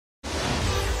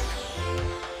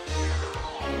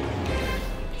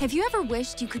Have you ever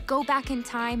wished you could go back in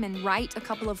time and right a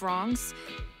couple of wrongs?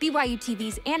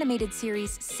 BYUtv's animated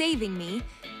series, Saving Me,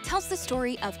 tells the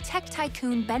story of tech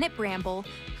tycoon Bennett Bramble,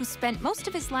 who spent most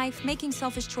of his life making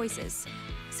selfish choices.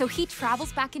 So he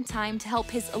travels back in time to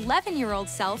help his 11-year-old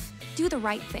self do the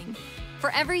right thing. For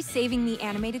every Saving Me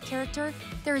animated character,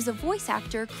 there is a voice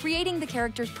actor creating the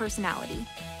character's personality.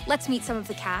 Let's meet some of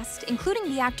the cast,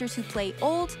 including the actors who play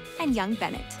old and young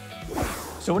Bennett.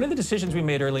 So one of the decisions we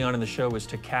made early on in the show was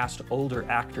to cast older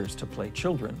actors to play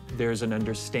children. There's an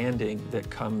understanding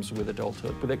that comes with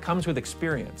adulthood, but that comes with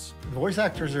experience. Voice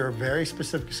actors are a very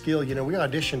specific skill. You know, we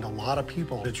auditioned a lot of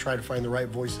people to try to find the right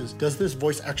voices. Does this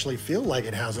voice actually feel like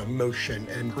it has emotion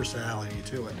and personality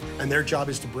to it? And their job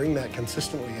is to bring that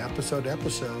consistently, episode to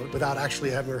episode, without actually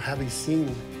having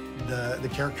seen the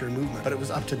character in movement. But it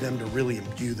was up to them to really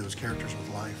imbue those characters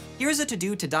with life. Here's a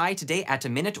to-do to die today at a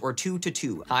minute or two to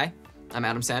two. Hi, I'm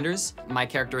Adam Sanders. My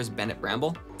character is Bennett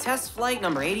Bramble. Test flight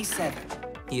number 87.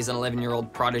 He's an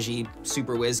 11-year-old prodigy,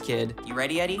 super whiz kid. You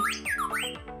ready, Eddie?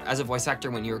 As a voice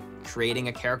actor, when you're creating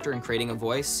a character and creating a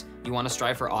voice, you want to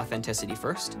strive for authenticity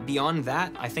first. Beyond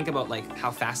that, I think about like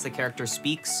how fast the character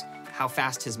speaks, how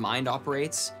fast his mind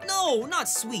operates. No, not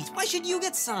sweet. Why should you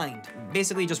get signed?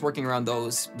 Basically just working around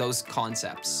those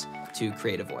concepts to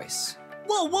create a voice.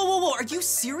 Whoa, whoa, whoa, whoa, are you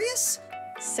serious?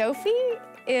 Sophie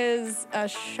is a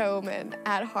showman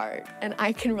at heart, and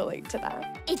I can relate to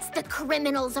that. It's the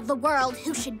criminals of the world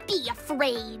who should be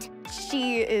afraid.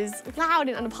 She is loud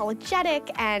and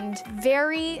unapologetic and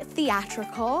very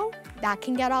theatrical. That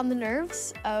can get on the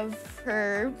nerves of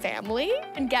her family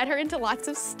and get her into lots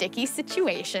of sticky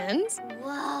situations.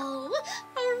 Whoa,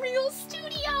 a real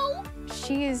studio.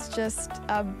 She is just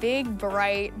a big,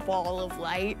 bright ball of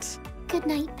light. Good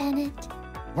night, Bennett.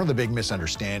 One of the big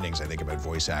misunderstandings, I think, about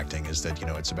voice acting is that,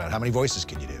 it's about how many voices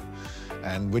can you do,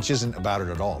 and which isn't about it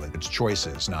at all. It's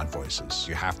choices, not voices.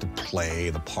 You have to play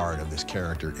the part of this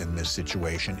character in this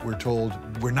situation. We're told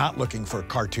we're not looking for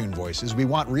cartoon voices. We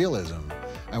want realism.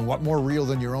 And what more real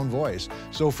than your own voice?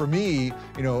 So for me,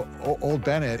 old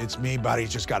Bennett, it's me, but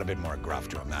he's just got a bit more gruff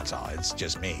to him, that's all. It's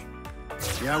just me.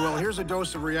 Yeah, well, here's a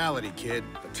dose of reality, kid.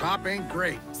 The top ain't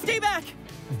great. Stay back!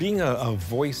 Being a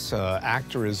voice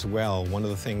actor as well, one of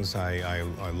the things I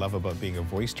love about being a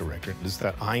voice director is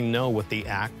that I know what the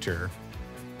actor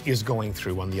is going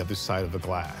through on the other side of the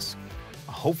glass.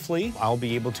 Hopefully, I'll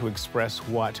be able to express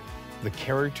what the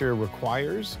character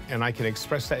requires, and I can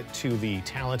express that to the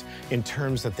talent in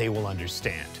terms that they will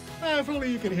understand. If only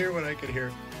you could hear what I could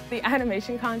hear. The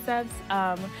animation concepts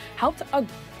helped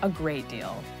a great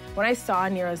deal. When I saw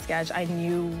Nero's sketch, I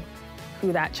knew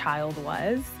who that child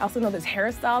was. I also know this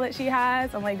hairstyle that she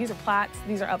has. I'm like, these are plaits,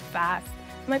 these are up fast.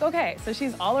 I'm like, okay, so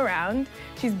she's all around,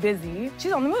 she's busy,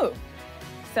 she's on the move.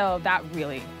 So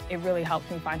it really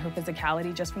helped me find her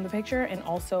physicality just from the picture, and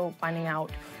also finding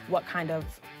out what kind of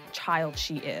child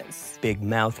she is. Big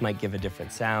mouth might give a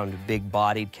different sound, big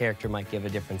bodied character might give a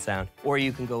different sound. Or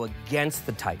you can go against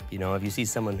the type, if you see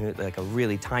someone who, like a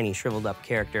really tiny, shriveled up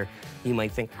character, you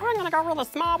might think, oh, I'm gonna go really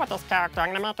small with this character,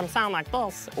 I'm gonna make him sound like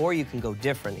this. Or you can go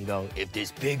different and go, if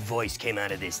this big voice came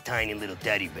out of this tiny little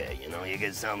teddy bear, you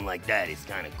get something like that, it's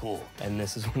kind of cool. And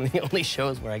this is one of the only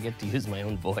shows where I get to use my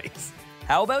own voice.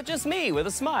 How about just me with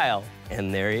a smile?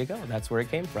 And there you go, that's where it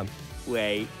came from.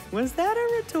 Wait, was that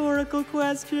a rhetorical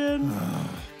question?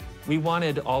 We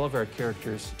wanted all of our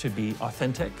characters to be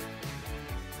authentic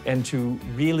and to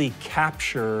really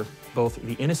capture both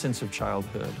the innocence of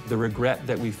childhood, the regret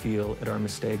that we feel at our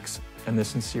mistakes, and the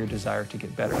sincere desire to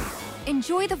get better.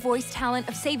 Enjoy the voice talent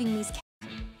of Saving Me's.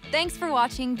 Thanks for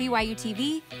watching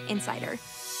BYUtv Insider.